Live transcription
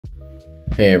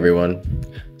Hey everyone.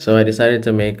 So I decided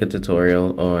to make a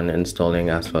tutorial on installing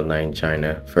Asphalt 9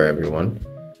 China for everyone.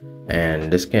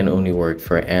 And this can only work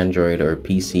for Android or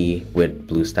PC with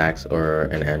Bluestacks or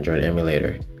an Android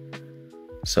emulator.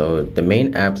 So the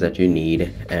main apps that you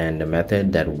need and the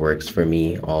method that works for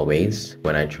me always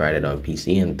when I tried it on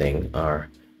PC and thing are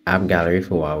App Gallery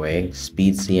for Huawei,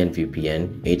 Speed C and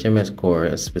VPN, HMS Core,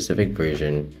 a specific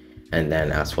version, and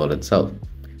then Asphalt itself.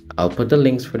 I'll put the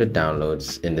links for the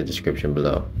downloads in the description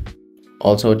below.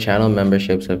 Also, channel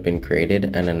memberships have been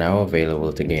created and are now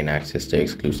available to gain access to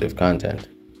exclusive content.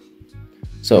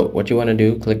 So what you want to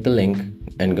do, click the link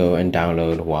and go and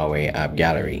download Huawei App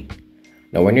Gallery.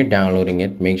 Now when you're downloading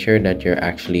it, make sure that you're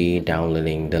actually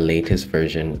downloading the latest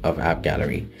version of App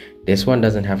Gallery. This one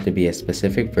doesn't have to be a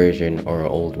specific version or an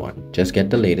old one. Just get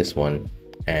the latest one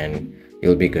and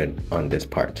you'll be good on this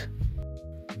part.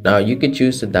 Now you could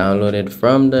choose to download it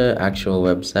from the actual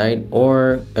website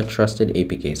or a trusted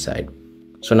APK site.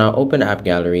 So now open App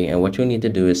Gallery, and what you need to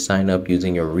do is sign up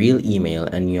using your real email,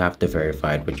 and you have to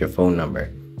verify it with your phone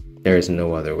number. There is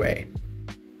no other way.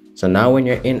 So now when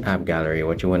you're in App Gallery,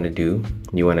 what you want to do,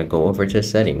 you want to go over to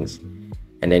settings,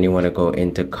 and then you want to go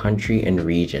into country and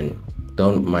region.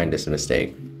 Don't mind this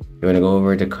mistake. You want to go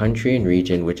over to country and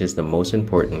region, which is the most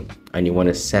important, and you want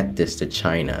to set this to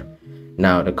China.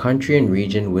 Now the country and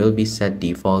region will be set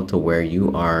default to where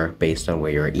you are based on where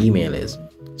your email is.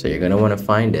 So you're going to want to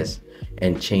find this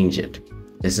and change it.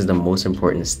 This is the most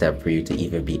important step for you to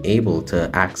even be able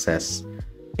to access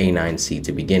A9C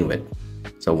to begin with.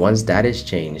 So once that is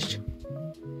changed,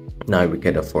 now we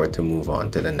could afford to move on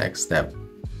to the next step.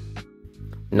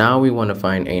 Now we want to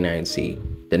find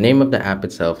A9C. The name of the app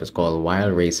itself is called While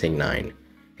Racing 9.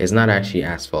 It's not actually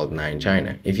Asphalt 9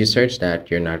 China. If you search that,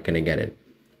 you're not going to get it.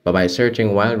 But by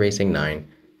searching While Racing 9,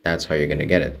 that's how you're going to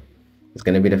get it. It's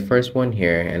going to be the first one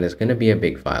here, and it's going to be a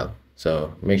big file.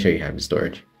 So make sure you have the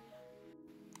storage.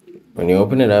 When you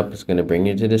open it up, it's going to bring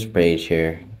you to this page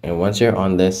here. And once you're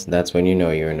on this, that's when you know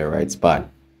you're in the right spot.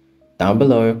 Down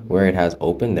below where it has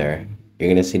open there, you're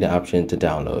going to see the option to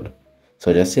download.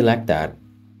 So just select that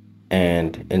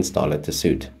and install it to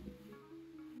suit.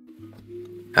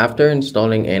 After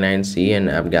installing A9C and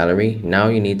App Gallery, now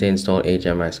you need to install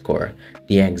HMS Core,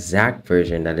 the exact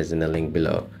version that is in the link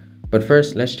below. But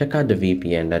first, let's check out the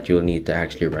VPN that you'll need to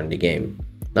actually run the game.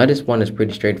 Now this one is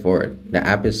pretty straightforward. The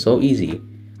app is so easy,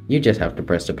 you just have to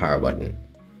press the power button.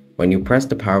 When you press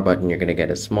the power button, you're going to get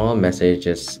a small message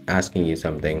just asking you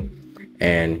something,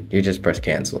 and you just press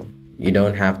cancel. You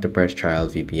don't have to press trial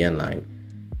VPN line.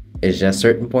 It's just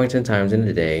certain points and times in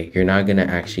the day, you're not going to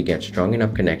actually get strong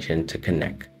enough connection to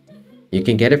connect. You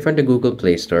can get it from the Google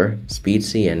Play Store,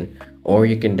 SpeedCN, or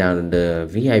you can download the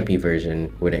VIP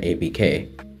version with an APK.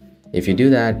 If you do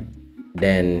that,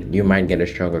 then you might get a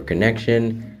stronger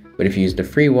connection, but if you use the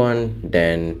free one,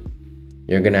 then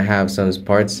you're gonna have some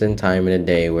parts and time in a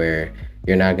day where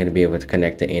you're not gonna be able to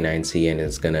connect to A9C, and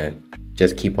it's gonna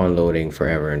just keep on loading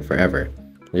forever and forever.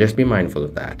 Just be mindful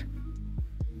of that.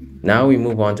 Now we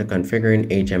move on to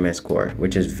configuring HMS Core,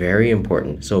 which is very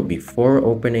important. So before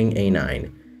opening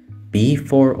A9,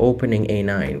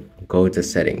 go to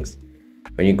settings.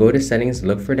 When you go to settings,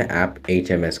 look for the app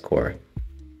HMS Core,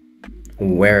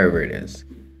 wherever it is.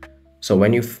 So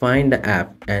when you find the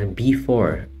app, and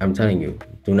before, I'm telling you,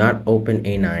 do not open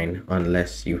A9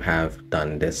 unless you have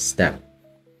done this step.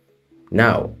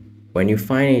 Now, when you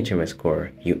find HMS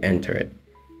Core, you enter it.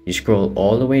 You scroll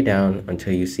all the way down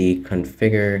until you see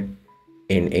configure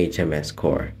in HMS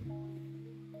Core.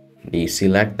 You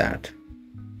select that.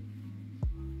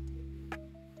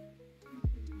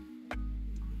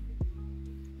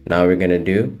 Now we're gonna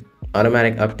do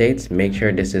automatic updates. Make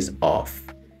sure this is off.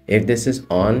 If this is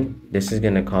on, this is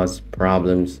gonna cause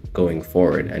problems going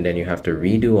forward, and then you have to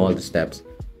redo all the steps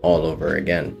all over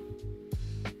again.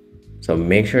 So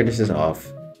make sure this is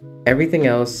off. Everything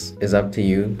else is up to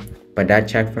you, but that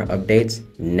check for updates,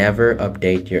 never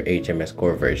update your HMS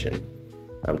Core version.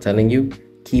 I'm telling you,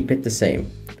 keep it the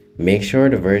same. Make sure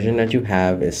the version that you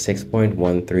have is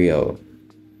 6.130.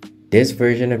 This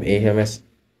version of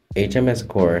HMS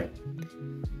Core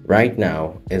right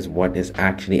now is what is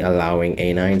actually allowing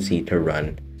A9C to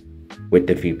run with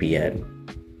the VPN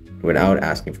without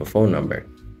asking for phone number.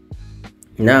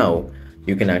 Now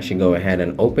you can actually go ahead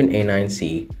and open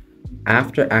A9C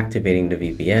after activating the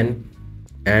VPN,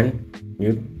 and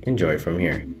you enjoy from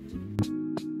here.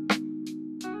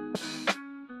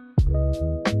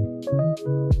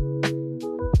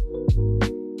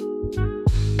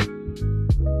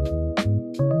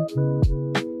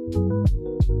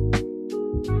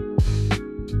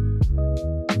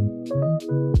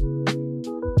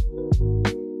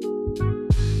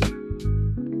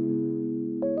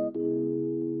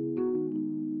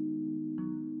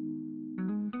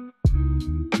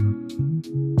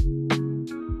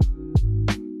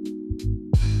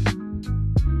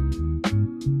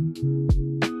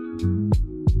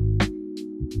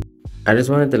 I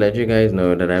just wanted to let you guys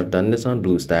know that I've done this on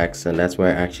Bluestacks, and that's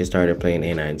where I actually started playing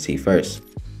A9C first.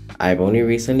 I've only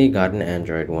recently gotten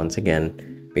Android once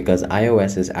again because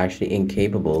iOS is actually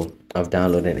incapable of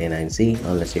downloading A9C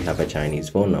unless you have a Chinese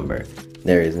phone number.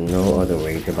 There is no other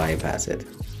way to bypass it.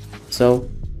 So,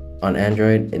 on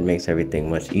Android, it makes everything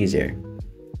much easier.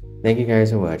 Thank you guys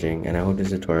for watching, and I hope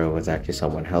this tutorial was actually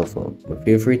somewhat helpful. But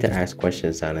feel free to ask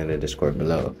questions down in the Discord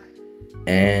below.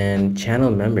 And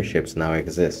channel memberships now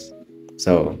exist.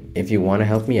 So if you want to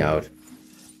help me out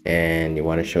and you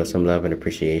want to show some love and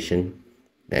appreciation,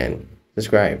 then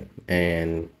subscribe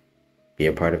and be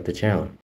a part of the channel.